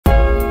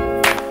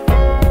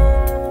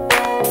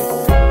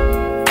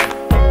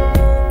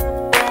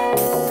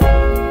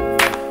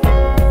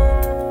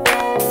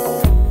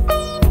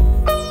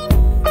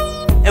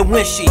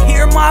when she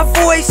hear my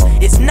voice,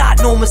 it's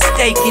not no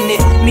mistaking it.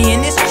 Me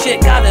and this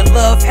chick got a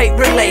love-hate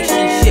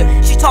relationship.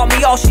 She taught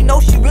me all she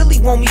knows, she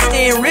really want me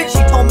staying rich. She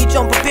told me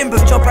jump up in,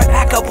 but jump right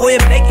back up, boy,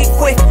 and make it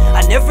quick.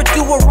 I never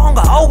do her wrong,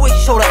 I always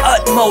show the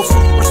utmost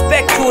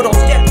respect to her, don't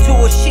step to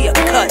her, she a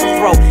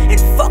cutthroat. And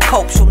fuck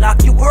hope, she'll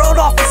knock your world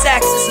off its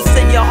axis and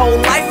send your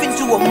whole life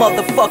into a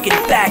motherfucking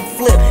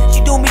backflip. She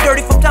do me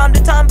dirty from time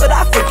to time, but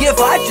I forgive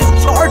her, I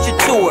just charge it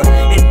to her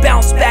and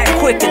bounce back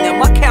quicker. Then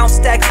my count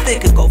stacks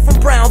thicker, go from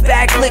brown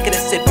bag liquor to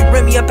sipping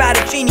Remy up out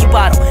a genie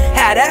bottle.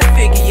 Had that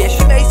figure, yeah,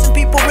 she made some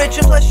people rich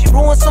and plus she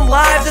ruined some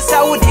lives. That's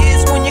how it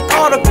is when you're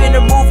caught up in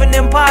her moving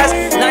empires.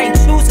 And I ain't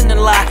choosing to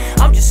lie,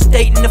 I'm just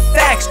stating the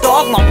facts,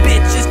 dog. My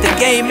bitch is the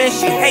game and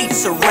she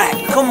hates a rat.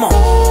 Come on.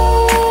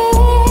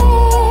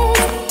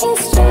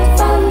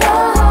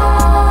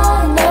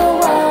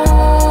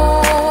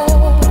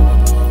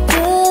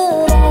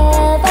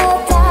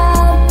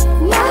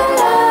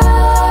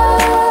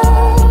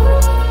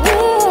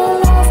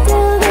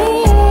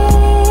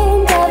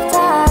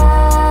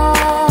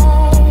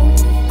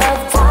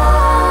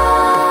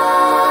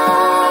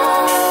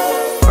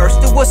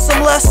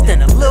 Some lust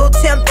and a little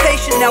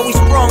temptation. Now we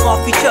sprung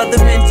off each other,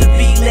 meant to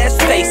be, let's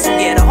face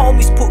it. Yeah, the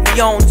homies put me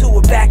on to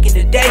her back in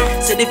the day.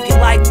 Said if you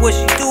like what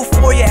she do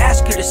for you,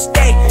 ask her to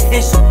stay.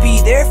 And she'll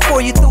be there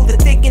for you through the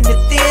thick and the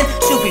thin.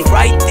 She'll be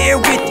right there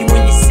with you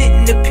when you sit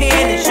in the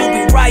pen. And she'll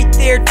be right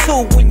there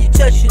too when you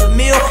touch the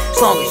meal.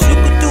 As long as you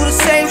can do the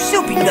same,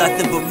 she'll be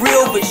nothing but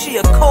real. But she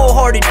a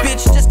cold-hearted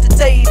bitch, just to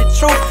tell you the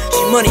truth.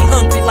 She money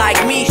hungry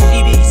like me, she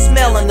be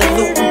smelling the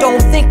loot. And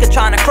don't think of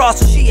trying to cross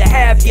her, she'll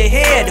have your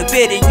head. Or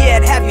better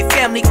yet, have your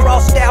family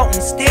crossed out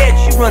instead.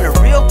 She run a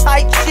real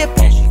tight ship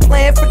and she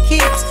playing for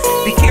keeps.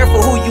 Be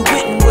careful who you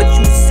with and what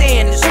you say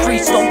in the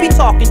streets. Don't be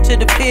talking to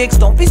the pigs,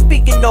 don't be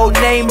speaking no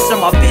names. Or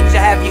my bitch will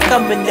have you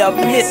coming up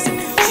missing.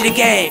 She the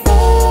game.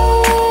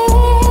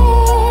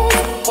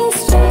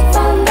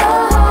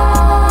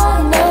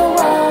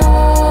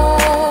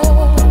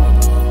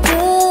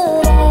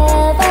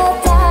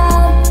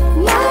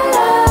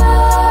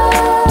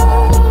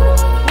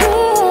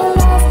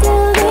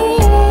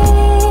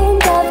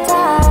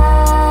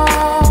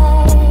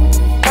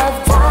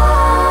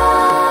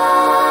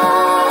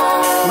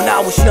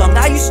 I was young,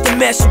 I used to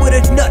mess with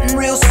her, nothing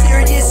real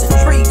serious.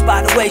 Intrigued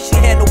by the way she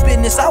handled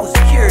business, I was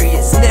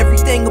curious. And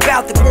everything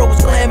about the girl was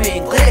glamour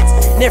and glitz.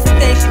 And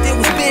everything she did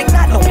was big,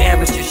 not no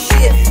amateur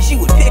shit. She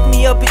would pick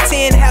me up at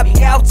 10, have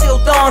me out till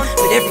dawn.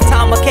 But every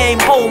time I came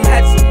home,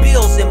 had some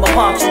bills in my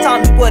palm. She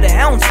taught me what an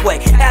ounce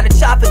weigh, how to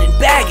chop it and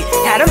bag it,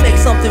 how to make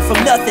something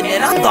from nothing,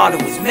 and I thought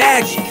it was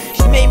magic.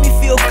 She made me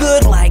feel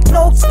good like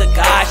notes to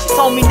God. She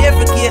told me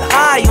never get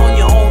high on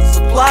your own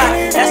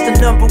supply. That's the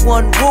 #1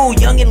 rule,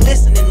 young and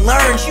listen and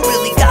learn. She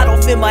really got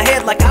off in my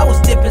head like I was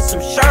dipping some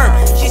sherm.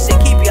 She said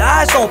keep your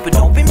eyes open,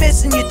 don't be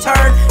missing your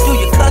turn. Do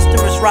your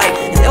customers right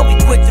and they'll be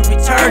quick to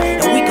return.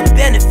 And we can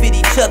benefit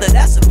each other,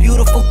 that's a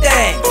beautiful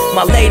thing.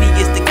 My lady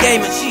is the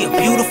game and she a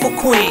beautiful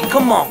queen,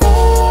 come on.